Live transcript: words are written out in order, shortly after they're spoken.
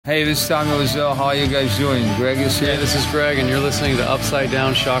Hey, this is Samuel Zell. How are you guys doing? Greg is here. Hey, this is Greg, and you're listening to Upside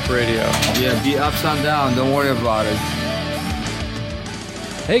Down Shock Radio. Yeah, be upside down. Don't worry about it.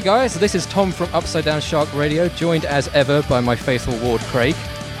 Hey guys, this is Tom from Upside Down Shark Radio, joined as ever by my faithful ward Craig.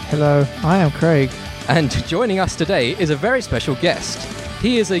 Hello, I am Craig. And joining us today is a very special guest.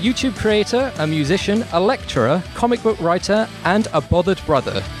 He is a YouTube creator, a musician, a lecturer, comic book writer, and a bothered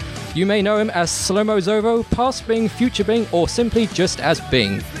brother. You may know him as Slow-Mo Zovo, past Bing, future Bing, or simply just as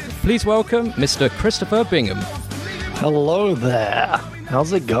Bing. Please welcome Mr. Christopher Bingham. Hello there.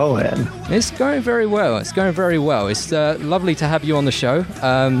 How's it going? It's going very well. It's lovely to have you on the show.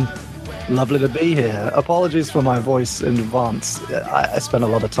 Lovely to be here. Apologies for my voice in advance. I spent a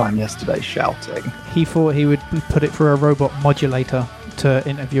lot of time yesterday shouting. He thought he would put it through a robot modulator to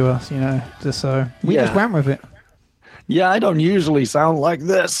interview us, just so we just ran with it. Yeah, I don't usually sound like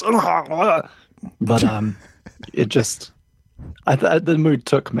this. But it just... the mood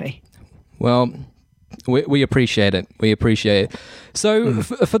took me. Well, we appreciate it. We appreciate it. So,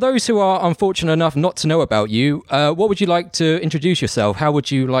 for those who are unfortunate enough not to know about you, what would you like to introduce yourself? How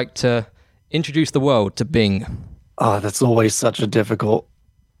would you like to introduce the world to Bing? Oh, that's always such a difficult...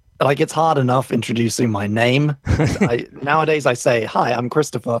 it's hard enough introducing my name. Nowadays I say, hi, I'm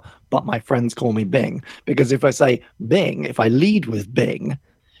Christopher, but my friends call me Bing. Because if I say Bing, if I lead with Bing,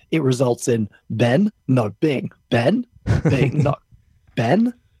 it results in Ben, no, Bing, Ben, Bing, no,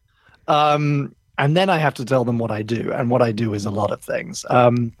 Ben. And then I have to tell them what I do. And what I do is a lot of things.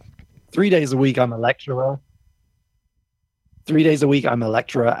 3 days a week, I'm a lecturer. 3 days a week, I'm a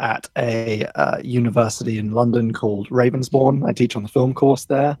lecturer at a university in London called Ravensbourne. I teach on the film course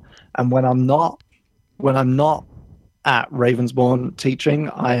there. And when I'm not at Ravensbourne teaching,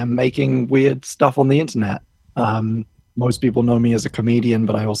 I am making weird stuff on the internet. Most people know me as a comedian,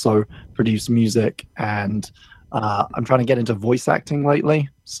 but I also produce music, and I'm trying to get into voice acting lately.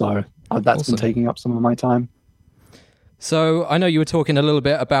 So that's been taking up some of my time. So I know you were talking a little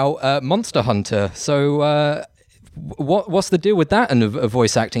bit about Monster Hunter. So what's the deal with that and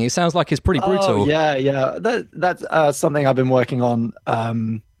voice acting? It sounds like it's pretty brutal. Oh, yeah. That's something I've been working on.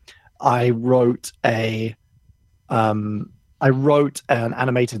 I wrote an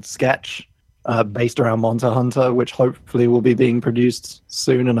animated sketch based around Monster Hunter, which hopefully will be being produced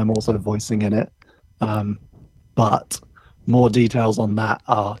soon, and I'm also voicing in it. But more details on that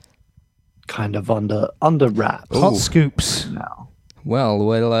are kind of under wraps. Hot scoops now. Well,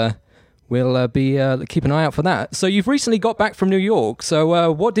 we'll be keep an eye out for that. So you've recently got back from New York.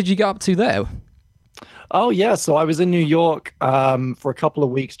 So what did you get up to there? Oh, yeah. So I was in New York for a couple of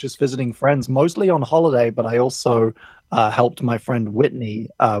weeks just visiting friends, mostly on holiday, but I also helped my friend Whitney,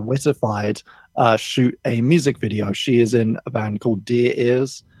 Wittified, shoot a music video. She is in a band called Dear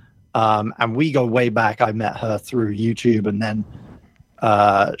Ears, and we go way back. I met her through YouTube, and then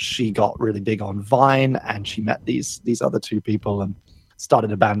she got really big on Vine, and she met these other two people and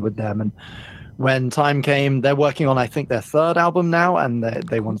started a band with them. And when time came, they're working on, I think, their third album now, and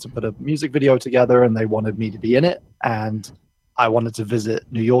they wanted to put a music video together, and they wanted me to be in it, and I wanted to visit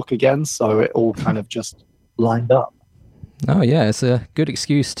New York again, so it all kind of just lined up. Oh yeah, it's a good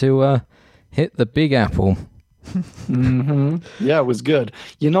excuse to hit the Big Apple. Mm-hmm. Yeah, it was good.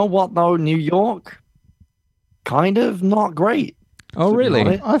 You know what though, New York, kind of not great. Oh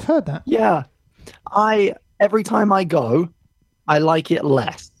really? I've heard that. Yeah, every time I go, I like it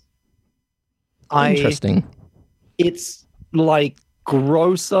less. Interesting. It's like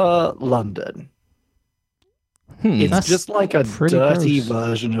grosser London. It's just like a dirty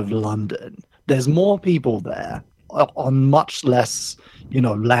version of London. There's more people there on much less,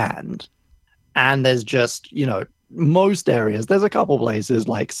 land. And there's just, most areas. There's a couple places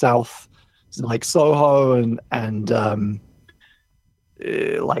like South, like Soho and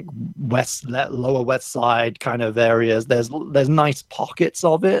like Lower West Side kind of areas. There's nice pockets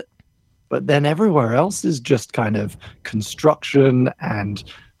of it. But then everywhere else is just kind of construction and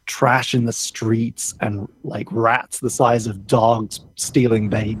trash in the streets and like rats the size of dogs stealing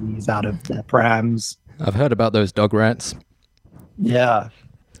babies out of their prams. I've heard about those dog rats. Yeah,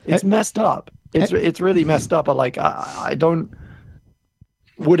 it's messed up. It's really messed up. But like, I don't.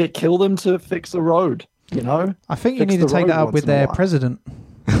 Would it kill them to fix a road? I think you need to take that up with their president.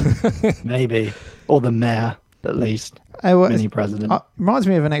 Maybe, or the mayor at least. Mini president. Reminds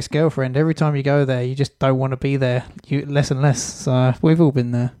me of an ex-girlfriend. Every time you go there, you just don't want to be there. Less and less. So we've all been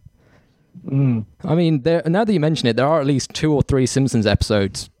there. I mean, now that you mention it, there are at least 2 or 3 Simpsons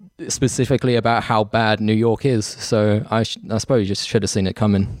episodes specifically about how bad New York is. So I suppose you just should have seen it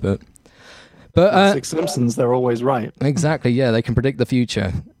coming. But 6 Simpsons, they're always right. Exactly. Yeah, they can predict the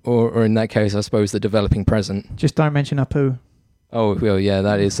future, or in that case, I suppose the developing present. Just don't mention Apu. Oh, well, yeah,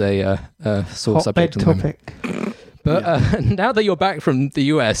 that is a sore subject. Hotbed topic. But now that you're back from the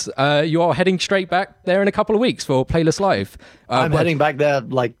US, you are heading straight back there in a couple of weeks for Playlist Live. I'm heading back there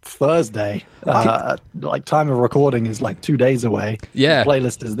like Thursday. Like time of recording is like 2 days away. Yeah. The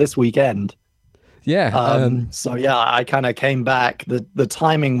Playlist is this weekend. Yeah. So yeah, I kind of came back. The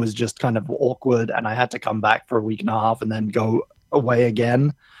timing was just kind of awkward, and I had to come back for a week and a half and then go away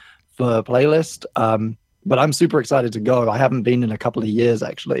again for Playlist. But I'm super excited to go. I haven't been in a couple of years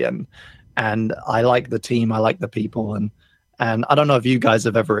actually, and I like the team. I like the people, and I don't know if you guys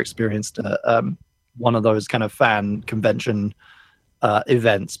have ever experienced one of those kind of fan convention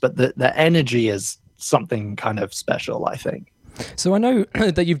events, but the energy is something kind of special, I think. So I know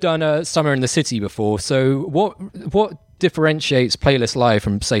that you've done Summer in the City before. So what differentiates Playlist Live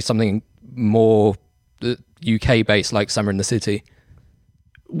from, say, something more UK based like Summer in the City?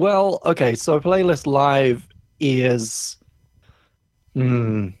 Well, okay, so Playlist Live is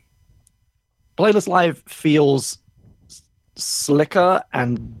Playlist Live feels slicker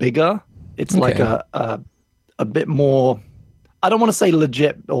and bigger. It's like a bit more, I don't want to say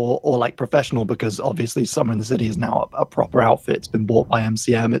legit or like professional, because obviously Summer in the City is now a proper outfit. It's been bought by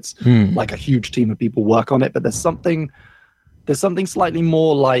MCM. It's like a huge team of people work on it, but there's something slightly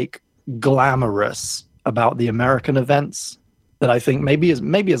more like glamorous about the American events that I think maybe is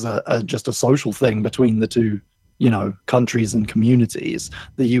just a social thing between the two, countries and communities.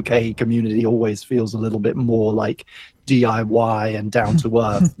 The UK community always feels a little bit more like DIY and down to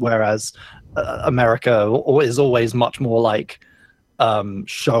earth, whereas America is always much more like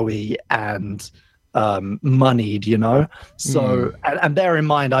showy and moneyed, So, and bear in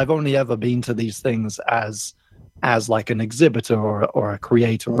mind, I've only ever been to these things as like an exhibitor or a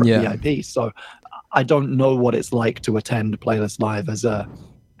creator or a VIP. So I don't know what it's like to attend Playlist Live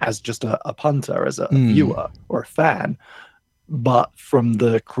as just a punter, as a viewer or a fan. But from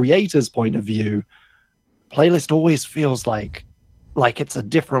the creator's point of view, Playlist always feels like it's a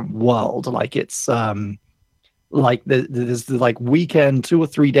different world. Like it's like there's like weekend 2 or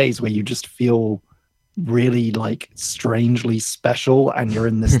 3 days where you just feel really like strangely special, and you're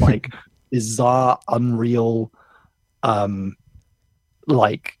in this like bizarre, unreal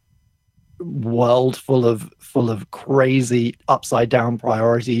like world full of crazy upside down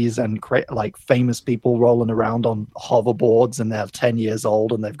priorities and like famous people rolling around on hoverboards, and they're 10 years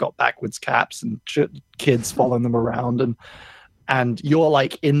old and they've got backwards caps and kids following them around, and you're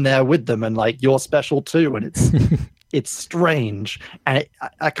like in there with them, and like you're special too, and it's strange. And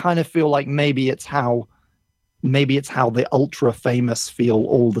I kind of feel like maybe it's how the ultra famous feel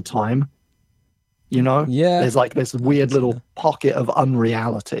all the time. There's like this weird little pocket of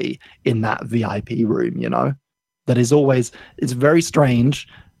unreality in that VIP room, that is always, it's very strange,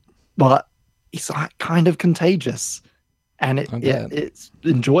 but it's like kind of contagious, and it's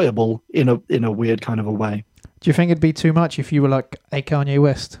enjoyable in a weird kind of a way. Do you think it'd be too much if you were like a Kanye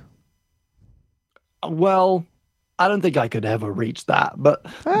West? Well, I don't think I could ever reach that, but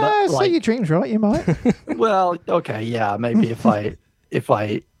say your dreams, right? You might. Well, okay, yeah, maybe if I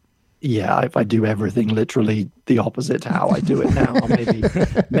do everything literally the opposite to how I do it now,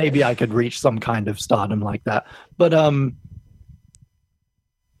 maybe I could reach some kind of stardom like that. But I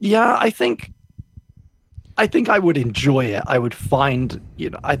think I would enjoy it. I would find,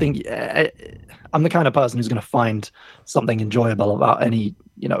 I think I'm the kind of person who's going to find something enjoyable about any,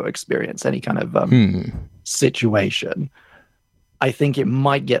 experience, any kind of situation. I think it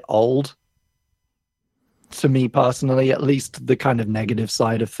might get old, to me personally, at least the kind of negative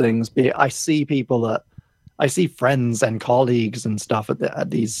side of things. I see friends and colleagues and stuff at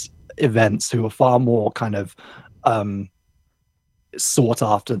these events who are far more kind of sought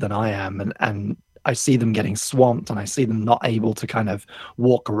after than I am, and I see them getting swamped, and I see them not able to kind of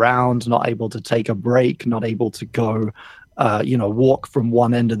walk around, not able to take a break, not able to go walk from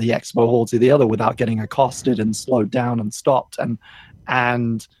one end of the expo hall to the other without getting accosted and slowed down and stopped,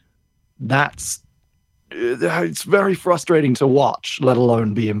 and that's it's very frustrating to watch, let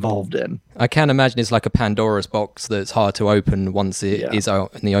alone be involved in. I can imagine it's like a Pandora's box that's hard to open once it is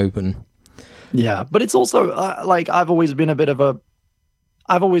out in the open. Yeah, but it's also like I've always been of the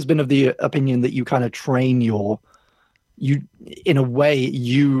opinion that you kind of train in a way,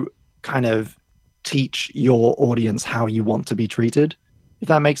 you kind of teach your audience how you want to be treated, if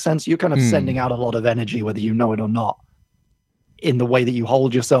that makes sense. You're kind of sending out a lot of energy, whether you know it or not, in the way that you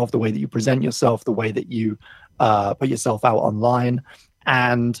hold yourself, the way that you present yourself, the way that you put yourself out online.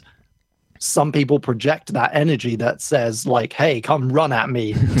 And some people project that energy that says like, hey, come run at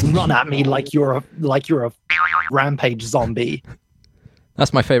me like you're a rampage zombie.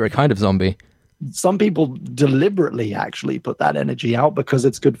 That's my favorite kind of zombie. some people deliberately actually put that energy out because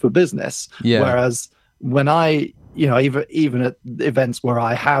it's good for business. Yeah. Whereas when I, even at events where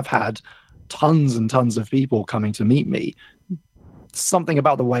I have had tons and tons of people coming to meet me, something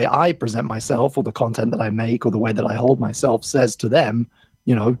about the way I present myself or the content that I make or the way that I hold myself says to them,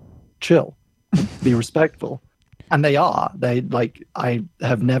 chill, be respectful. And they are. I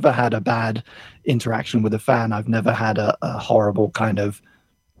have never had a bad interaction with a fan. I've never had a horrible kind of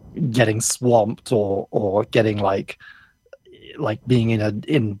getting swamped or getting like being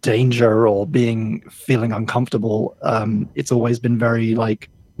in danger or feeling uncomfortable. It's always been very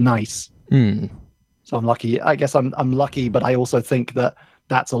nice. So I'm lucky. I guess I'm lucky, but I also think that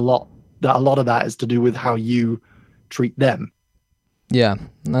a lot of that is to do with how you treat them. Yeah,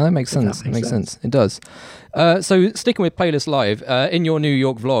 no, that makes sense. It makes sense. It does. So sticking with Playlist Live, in your New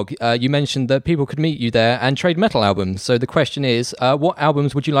York vlog, you mentioned that people could meet you there and trade metal albums. So the question is, what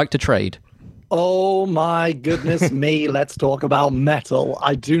albums would you like to trade? Oh my goodness me, let's talk about metal.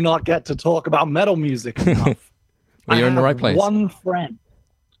 I do not get to talk about metal music enough. Well, you're in the right place.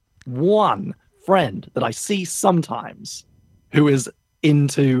 One friend that I see sometimes who is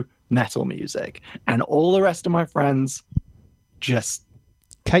into metal music, and all the rest of my friends just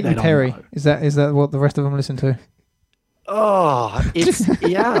Katy Perry. Is that what the rest of them listen to? Oh, it's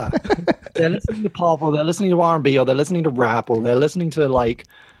yeah. They're listening to pop, or they're listening to R&B, or they're listening to rap, or they're listening to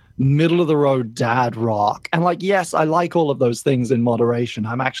middle of the road dad rock. And yes, I like all of those things in moderation.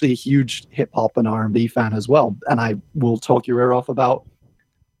 I'm actually a huge hip hop and R&B fan as well, and I will talk your ear off about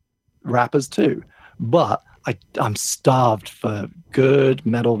rappers too. But I'm starved for good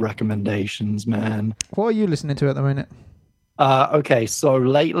metal recommendations, man. What are you listening to at the minute? Okay, so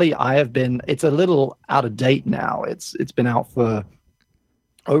lately it's a little out of date now. It's been out for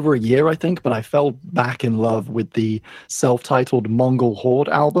over a year, I think, but I fell back in love with the self-titled Mongol Horde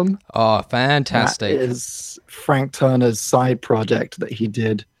album. Oh, fantastic. That is Frank Turner's side project that he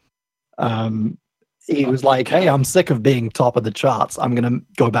did. He was like, hey, I'm sick of being top of the charts. I'm going to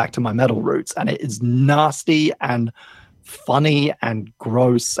go back to my metal roots. And it is nasty and funny and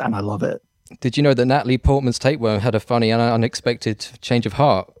gross, and I love it. Did you know that Natalie Portman's Tapeworm had a funny and unexpected change of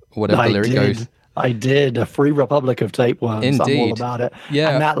heart, or whatever the lyric goes? I did. A Free Republic of Tapeworms. Indeed. I'm all about it. Yeah.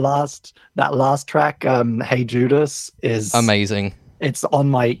 And that last track, Hey Judas, is amazing. It's on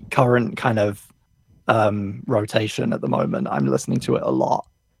my current kind of rotation at the moment. I'm listening to it a lot.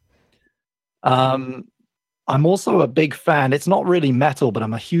 I'm also a big fan. It's not really metal, but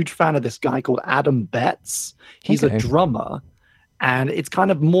I'm a huge fan of this guy called Adam Betts. He's a drummer. And it's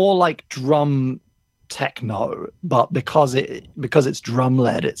kind of more like drum techno, but because it's drum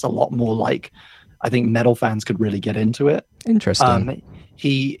led, it's a lot more like, I think metal fans could really get into it. Interesting.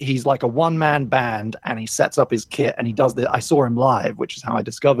 He's like a one-man band, and he sets up his kit, and he does I saw him live, which is how I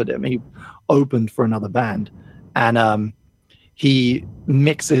discovered him. He opened for another band, and he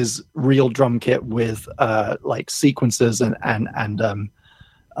mixes real drum kit with sequencers and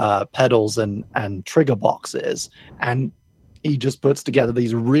pedals and trigger boxes, and he just puts together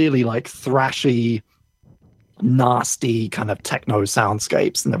these really thrashy, nasty kind of techno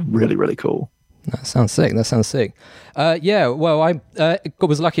soundscapes, and they're really, really cool. That sounds sick. Yeah, well, I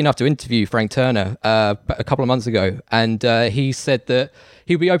was lucky enough to interview Frank Turner a couple of months ago, and he said that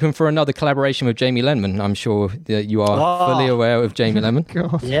he'll be open for another collaboration with Jamie Lemon. I'm sure that you are fully aware of Jamie Lemon.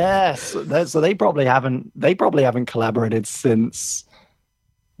 Yes, so they probably haven't collaborated since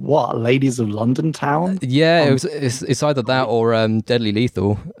what, Ladies of London Town? Yeah, it's either that or Deadly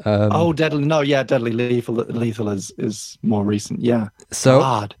Lethal. Deadly Lethal is more recent. Yeah. So.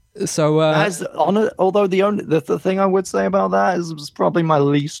 God. So, although the thing I would say about that is it was probably my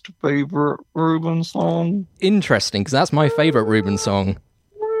least favorite Ruben song. Interesting, because that's my favorite Ruben song.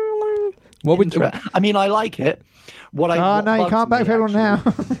 I mean, I like it. You can't back everyone now.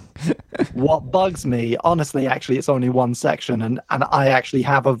 What bugs me, honestly, actually, it's only one section, and I actually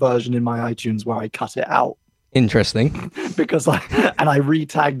have a version in my iTunes where I cut it out. Interesting. Because I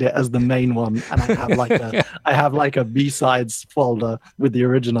re-tagged it as the main one, and I have a B-sides folder with the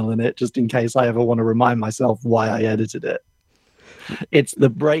original in it, just in case I ever want to remind myself why I edited it. It's the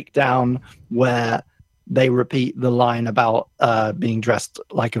breakdown where they repeat the line about being dressed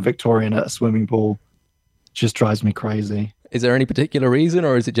like a Victorian at a swimming pool. Just drives me crazy. Is there any particular reason,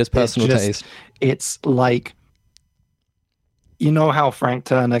 or is it just personal taste? It's like, you know how Frank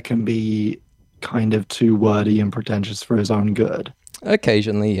Turner can be kind of too wordy and pretentious for his own good.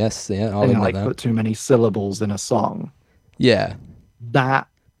 Occasionally, yes. Yeah, I'll admit that. Put too many syllables in a song. Yeah. That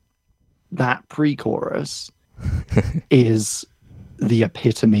pre-chorus is the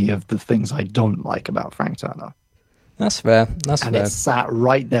epitome of the things I don't like about Frank Turner. That's fair. That's And fair. it sat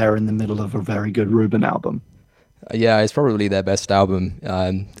right there in the middle of a very good Ruben album. Yeah, it's probably their best album,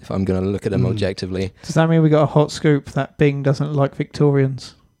 if I'm going to look at them objectively. Does that mean we got a hot scoop that Bing doesn't like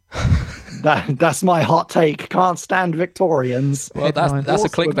Victorians? That's my hot take. Can't stand Victorians. Well, that's a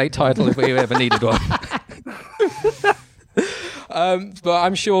clickbait title if we ever needed one. But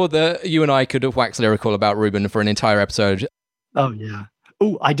I'm sure that you and I could have waxed lyrical about Ruben for an entire episode. Oh, yeah.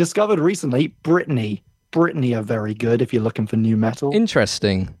 Oh, I discovered recently Britney are very good if you're looking for new metal.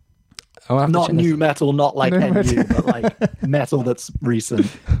 Interesting. Not new metal, not like No NU, but like metal that's recent.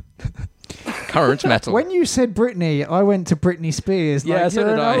 Current metal. When you said Britney, I went to Britney Spears. Yeah, like, so you're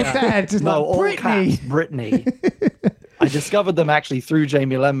did an I. old dad. It's No, like, all Britney. caps, Britney. I discovered them actually through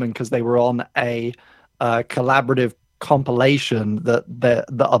Jamie Lemon because they were on a collaborative compilation that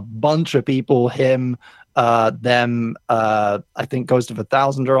a bunch of people, him, them, I think Ghost of a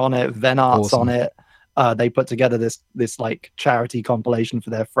Thousand are on it, Venart's Awesome. on it. They put together this like charity compilation for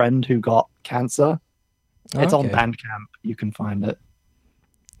their friend who got cancer. It's on Okay. Bandcamp. You can find it.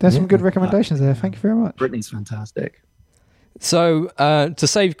 There's some good recommendations there. Thank you very much. Britney's fantastic. So, to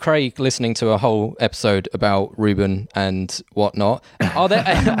save Craig listening to a whole episode about Ruben and whatnot, are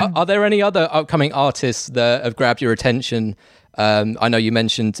there any other upcoming artists that have grabbed your attention? I know you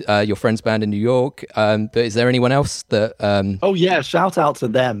mentioned your friend's band in New York, but is there anyone else that? Oh yeah, shout out to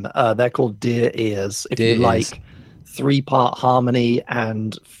them. They're called Dear Ears. If Dear you Ears. like 3-part harmony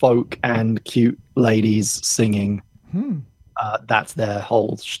and folk and cute ladies singing, that's their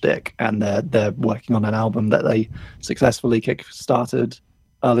whole shtick. And they're working on an album that they successfully kick-started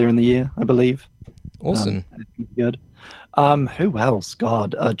earlier in the year, I believe. Awesome. It's good. Who else?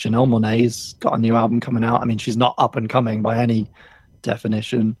 God, Janelle Monáe's got a new album coming out. I mean, she's not up and coming by any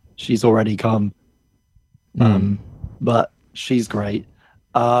definition. She's already come. But she's great.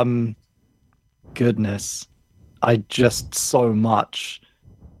 Goodness. I just so much.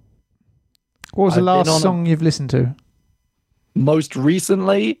 What was the I've been on last a- song you've listened to? Most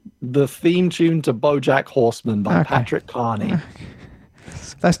recently, the theme tune to BoJack Horseman by Okay. Patrick Carney.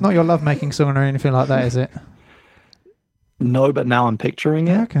 That's not your lovemaking song or anything like that, is it? No, but now I'm picturing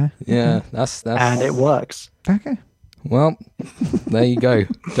it, Okay. Yeah, that's and it works. Okay. well. There you go.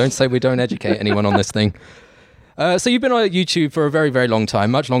 Don't say we don't educate anyone on this thing. So you've been on YouTube for a very, very long time,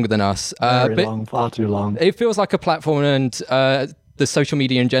 much longer than us. Very but long, far too long. it feels like a platform and the social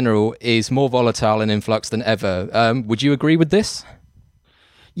media in general is more volatile and in flux than ever. Would you agree with this?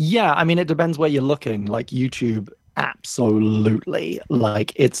 Yeah, I mean, it depends where you're looking. Like YouTube, absolutely.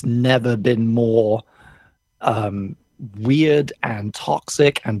 Like it's never been more weird and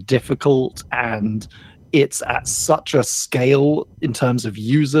toxic and difficult, and it's at such a scale in terms of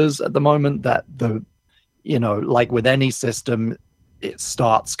users at the moment that like with any system, it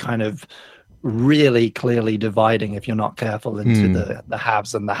starts kind of really clearly dividing if you're not careful into the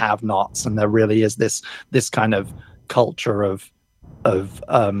haves and the have-nots, and there really is this kind of culture of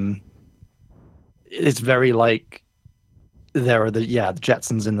it's very like there are the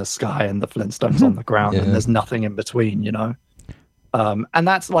Jetsons in the sky and the Flintstones on the ground, Yeah. and there's nothing in between, and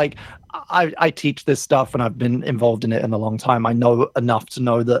that's like I teach this stuff and I've been involved in it in a long time. I know enough to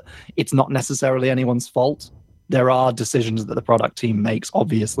know that it's not necessarily anyone's fault. There are decisions that the product team makes,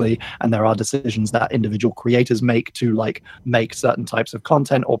 obviously, and there are decisions that individual creators make to like make certain types of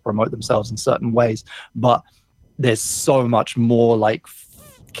content or promote themselves in certain ways. But there's so much more like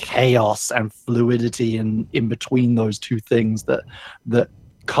chaos and fluidity in between those two things that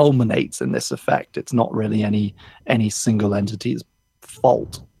culminates in this effect. It's not really any single entity's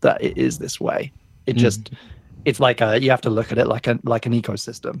fault that it is this way. It just it's like you have to look at it like an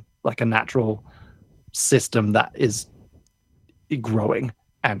ecosystem, like a natural system that is growing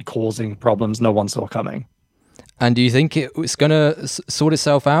and causing problems no one saw coming. And do you think it's going to sort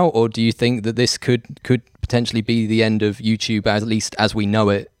itself out, or do you think that this could potentially be the end of YouTube, at least as we know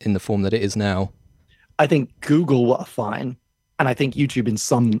it in the form that it is now? I think Google are fine, and I think YouTube in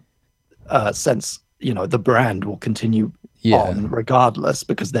some sense, the brand will continue on regardless,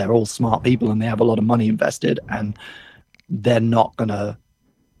 because they're all smart people and they have a lot of money invested, and they're not gonna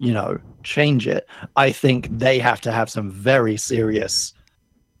change it. I think they have to have some very serious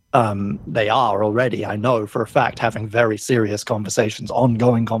they are already, I know for a fact, having very serious conversations,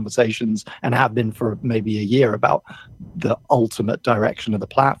 ongoing conversations, and have been for maybe a year about the ultimate direction of the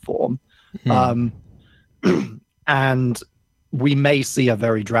platform. And we may see a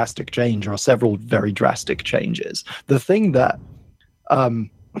very drastic change or several very drastic changes. The thing that I've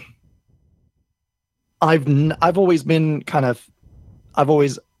always been I've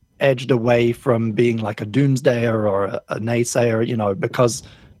always edged away from being like a doomsdayer or a naysayer, because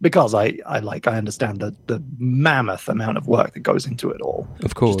because I understand the mammoth amount of work that goes into it all,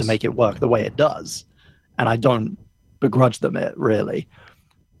 Of course. just to make it work the way it does. And I don't begrudge them it, really.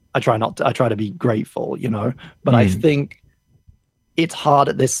 I try to be grateful, but I think it's hard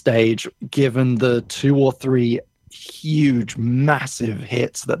at this stage, given the 2 or 3 huge, massive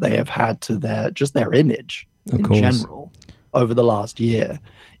hits that they have had to their image in general over the last year.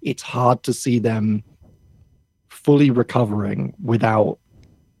 It's hard to see them fully recovering without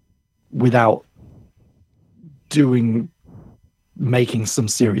making some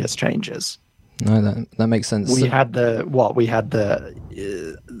serious changes. No, that makes sense. We had the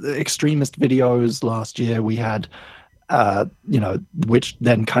extremist videos last year. We had which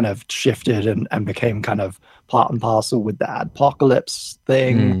then kind of shifted and became kind of part and parcel with the adpocalypse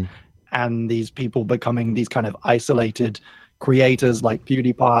thing, and these people becoming these kind of isolated creators like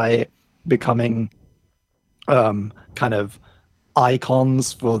PewDiePie becoming kind of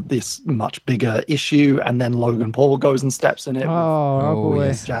icons for this much bigger issue, and then Logan Paul goes and steps in it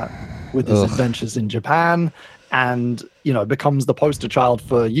with his adventures in Japan, and becomes the poster child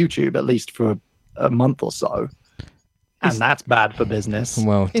for YouTube, at least for a month or so. And that's bad for business.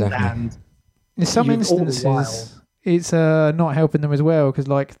 Well, definitely. And in some instances, it's not helping them as well, because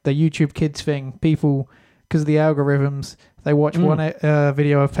like the YouTube Kids thing, people, because of the algorithms, they watch one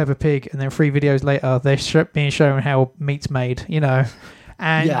video of Peppa Pig, and then 3 videos later, they're being shown how meat's made,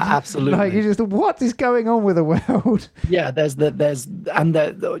 And yeah, absolutely. Like, you just, what is going on with the world? Yeah, there's the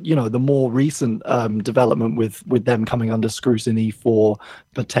more recent development with them coming under scrutiny for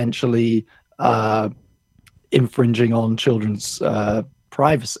potentially infringing on children's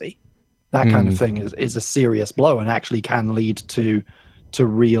privacy. That kind of thing is a serious blow, and actually can lead to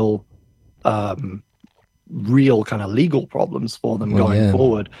real kind of legal problems for them going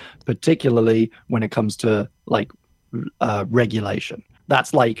forward, particularly when it comes to like regulation.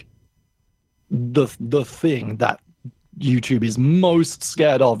 That's like the thing that YouTube is most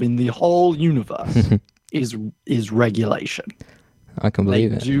scared of in the whole universe is regulation. I can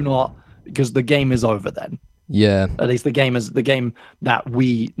believe it. Do not, because the game is over then. Yeah. At least the game that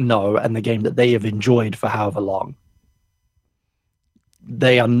we know, and the game that they have enjoyed for however long.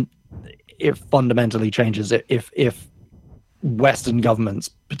 It fundamentally changes it if Western governments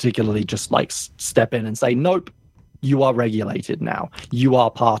particularly just like step in and say, nope, you are regulated now. You are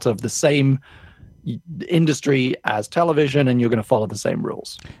part of the same industry as television, and you're going to follow the same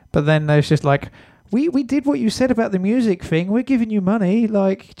rules. But then there's just like, we did what you said about the music thing. We're giving you money.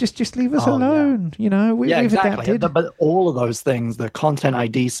 Like, just leave us alone. Yeah. We've exactly. adapted. But all of those things, the content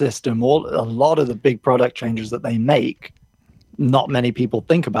ID system, a lot of the big product changes that they make, not many people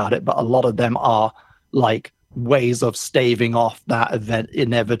think about it, but a lot of them are like ways of staving off that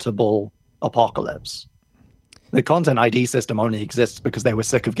inevitable apocalypse. The content ID system only exists because they were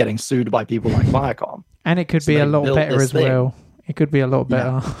sick of getting sued by people like Viacom. And it could be a lot better as well. It could be a lot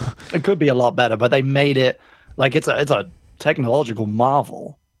better. Yeah. It could be a lot better, but they made it like it's a technological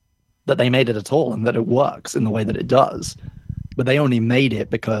marvel that they made it at all, and that it works in the way that it does. But they only made it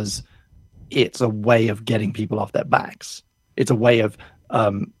because it's a way of getting people off their backs. It's a way of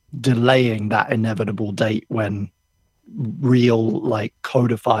delaying that inevitable date when real, like,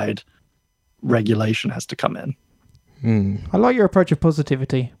 codified regulation has to come in. I like your approach of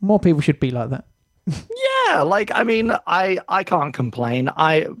positivity. More people should be like that. Yeah, like, I mean, I can't complain.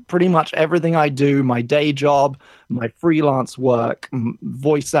 I pretty much everything I do, my day job, my freelance work,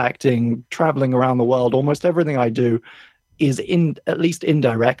 voice acting, traveling around the world, almost everything I do is at least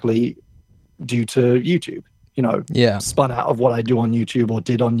indirectly due to YouTube. Spun out of what I do on YouTube or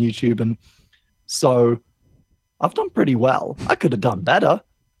did on YouTube. And so I've done pretty well. I could have done better.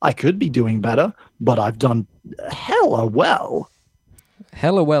 I could be doing better, but I've done hella well.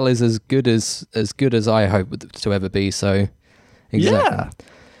 Hella well is as good as I hope to ever be. So, exactly. Yeah.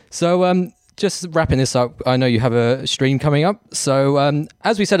 So, just wrapping this up, I know you have a stream coming up. So,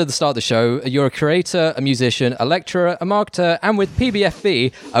 as we said at the start of the show, you're a creator, a musician, a lecturer, a marketer, and with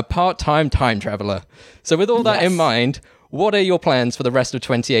PBFB, a part-time time traveler. So, with all that in mind, what are your plans for the rest of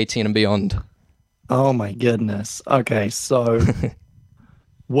 2018 and beyond? Oh my goodness. Okay, so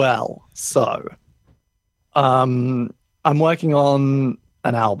I'm working on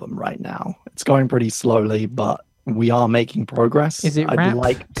an album right now. It's going pretty slowly, but we are making progress. Is it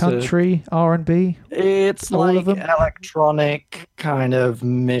rap, country, R&B? It's like electronic kind of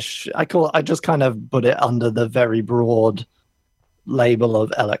I just kind of put it under the very broad label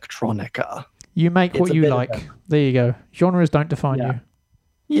of electronica. You make what you like. There you go. Genres don't define you.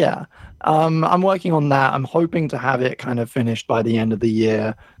 Yeah. I'm working on that. I'm hoping to have it kind of finished by the end of the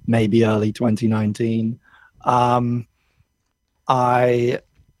year, maybe early 2019. I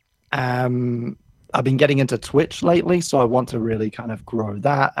I've been getting into Twitch lately, so I want to really kind of grow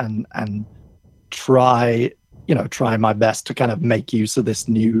that and try my best to kind of make use of this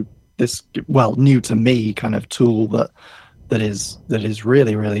new to me kind of tool that is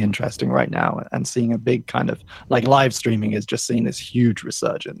really, really interesting right now, and seeing a big kind of like live streaming is just seeing this huge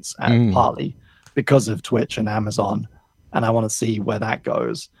resurgence, and partly because of Twitch and Amazon, and I want to see where that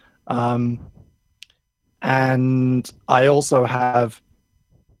goes. And I also have,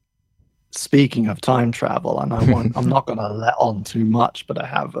 speaking of time travel, and I'm not going to let on too much, but I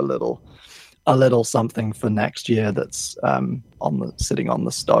have a little something for next year that's sitting on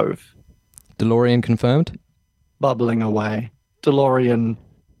the stove. DeLorean confirmed? Bubbling away. DeLorean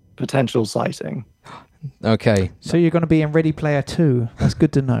potential sighting. Okay. So you're going to be in Ready Player 2. That's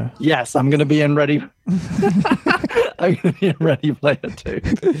good to know. Yes, I'm going to be in Ready. I'm going to be in Ready Player 2.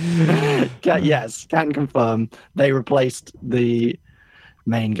 Yes, can confirm. They replaced the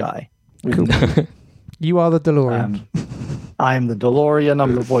main guy. Cool. You are the DeLorean. I am the DeLorean.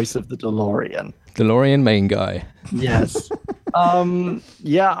 I'm the voice of the DeLorean. DeLorean main guy. Yes.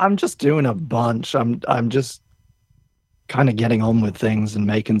 Yeah, I'm just doing a bunch. I'm just kind of getting on with things and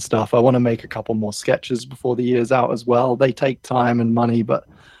making stuff. I want to make a couple more sketches before the year's out as well. They take time and money, but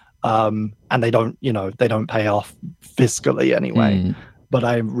and they don't pay off fiscally anyway. But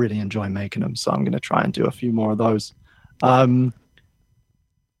I really enjoy making them, so I'm going to try and do a few more of those.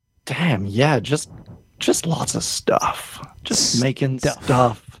 Damn, yeah, just lots of stuff. Just making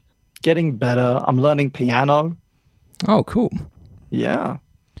stuff. Getting better. I'm learning piano. Oh, cool. Yeah.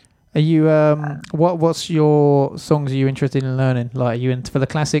 Are you what's your songs are you interested in learning? Like, are you into for the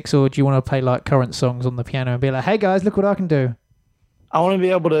classics, or do you want to play like current songs on the piano and be like, hey guys, look what I can do? I want to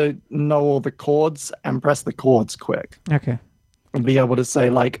be able to know all the chords and press the chords quick. Okay. And be able to say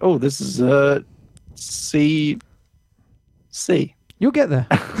like, oh, this is a C. You'll get there.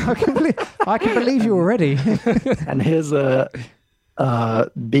 I can believe you already. And here's a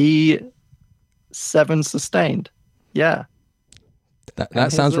B7 sustained. Yeah.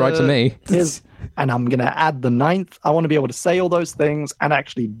 That sounds right to me. And I'm going to add the ninth. I want to be able to say all those things and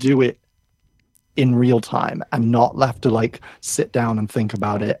actually do it in real time and not have to like sit down and think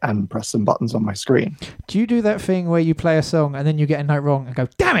about it and press some buttons on my screen. Do you do that thing where you play a song and then you get a note wrong and go,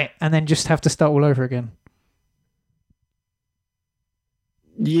 damn it, and then just have to start all over again?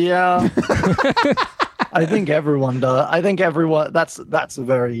 Yeah. I think everyone does. I think everyone, that's a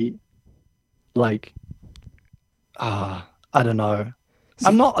very, like, I don't know.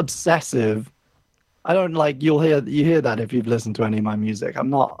 I'm not obsessive. I don't like, you hear that if you've listened to any of my music.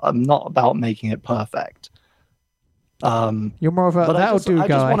 I'm not about making it perfect. You're more of a that'll do guy. I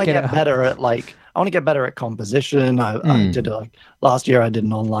just want to get better at I want to get better at composition. I did last year I did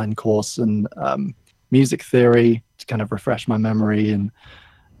an online course in music theory to kind of refresh my memory, and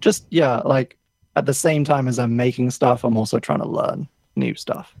just at the same time as I'm making stuff, I'm also trying to learn new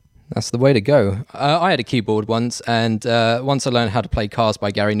stuff. That's the way to go. I had a keyboard once, and once I learned how to play Cars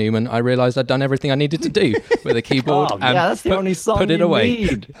by Gary Newman, I realized I'd done everything I needed to do with a keyboard. Yeah, that's the only song put it you away.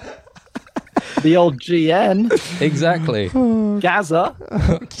 Need. The old GN. Exactly. Gaza.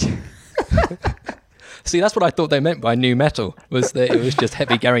 See, that's what I thought they meant by new metal, was that it was just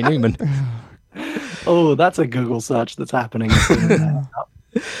heavy Gary Newman. Oh, that's a Google search that's happening.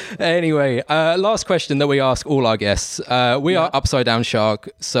 Anyway, last question that we ask all our guests. We are Upside Down Shark,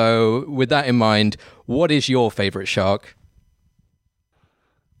 so with that in mind, what is your favorite shark?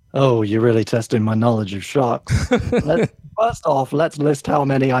 Oh, you're really testing my knowledge of sharks. First off, let's list how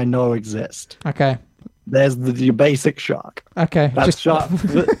many I know exist. Okay. There's the basic shark. Okay. That's shark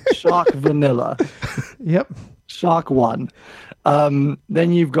vanilla. Yep. Shark 1.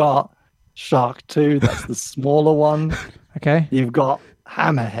 Then you've got Shark 2. That's the smaller one. Okay. You've got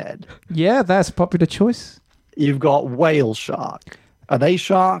Hammerhead. Yeah, that's a popular choice. You've got whale shark. Are they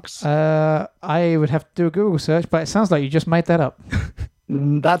sharks? I would have to do a Google search, but it sounds like you just made that up.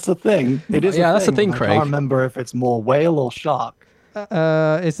 That's a thing. It is. Yeah, that's a thing, Craig. I can't remember if it's more whale or shark.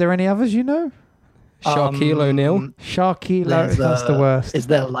 Is there any others you know? Shaquille O'Neal. Shaquille, that's the worst. Is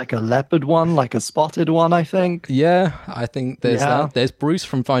there like a leopard one, like a spotted one, I think? Yeah, I think there's that. There's Bruce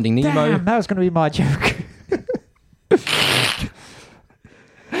from Finding Nemo. Damn, that was going to be my joke.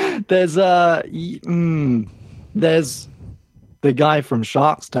 There's there's the guy from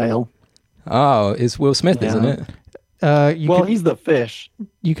Shark's Tale. Oh, it's Will Smith, isn't it? He's the fish.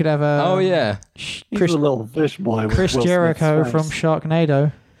 You could have a. Oh yeah, He's a little fish boy. With Chris Will Jericho Smith's from face.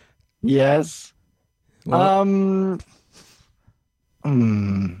 Sharknado. Yes. Well,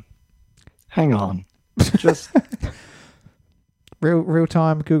 hang on. Just real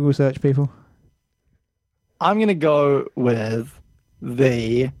time Google search, people. I'm gonna go with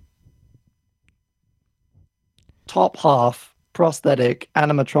the top half prosthetic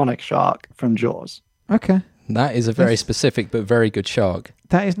animatronic shark from Jaws. Okay. That is a very specific but very good shark.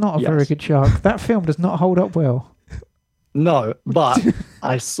 That is not a very Yes. good shark. That film does not hold up well. No, but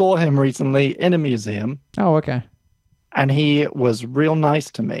I saw him recently in a museum, Oh, okay. and he was real nice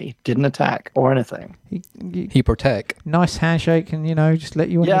to me. Didn't attack or anything. He protect. Nice handshake and, just let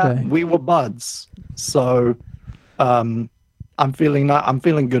you on Yeah, your day. we were buds. So I'm feeling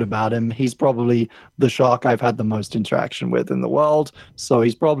good about him. He's probably the shark I've had the most interaction with in the world. So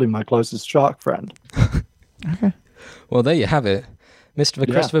he's probably my closest shark friend. Okay. Well, there you have it. Mr.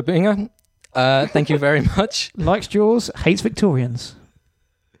 Yeah. Christopher Bingham, thank you very much. Likes Jaws, hates Victorians.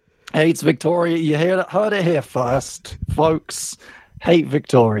 Hates Victoria. You heard it here first, folks. Hate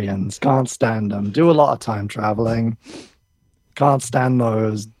Victorians. Can't stand them. Do a lot of time traveling. Can't stand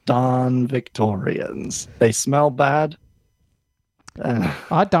those darn Victorians. They smell bad.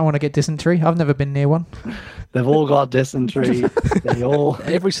 I don't want to get dysentery. I've never been near one. They've all got dysentery.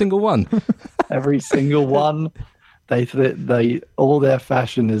 Every single one. Every single one. They all their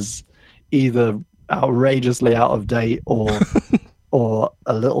fashion is either outrageously out of date or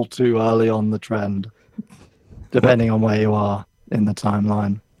a little too early on the trend, depending on where you are in the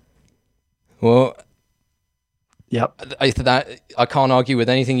timeline. Well, Yep. I can't argue with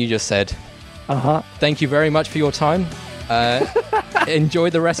anything you just said. Thank you very much for your time. Enjoy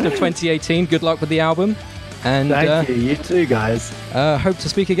the rest of 2018. Good luck with the album. And Thank you. You too, guys. hope to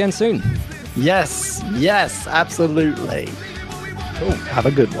speak again soon. Yes, absolutely. Cool. Have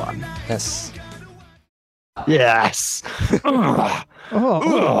a good one. Yes. Yes.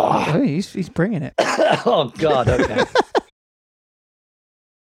 Oh, he's bringing it. Oh, God. Okay.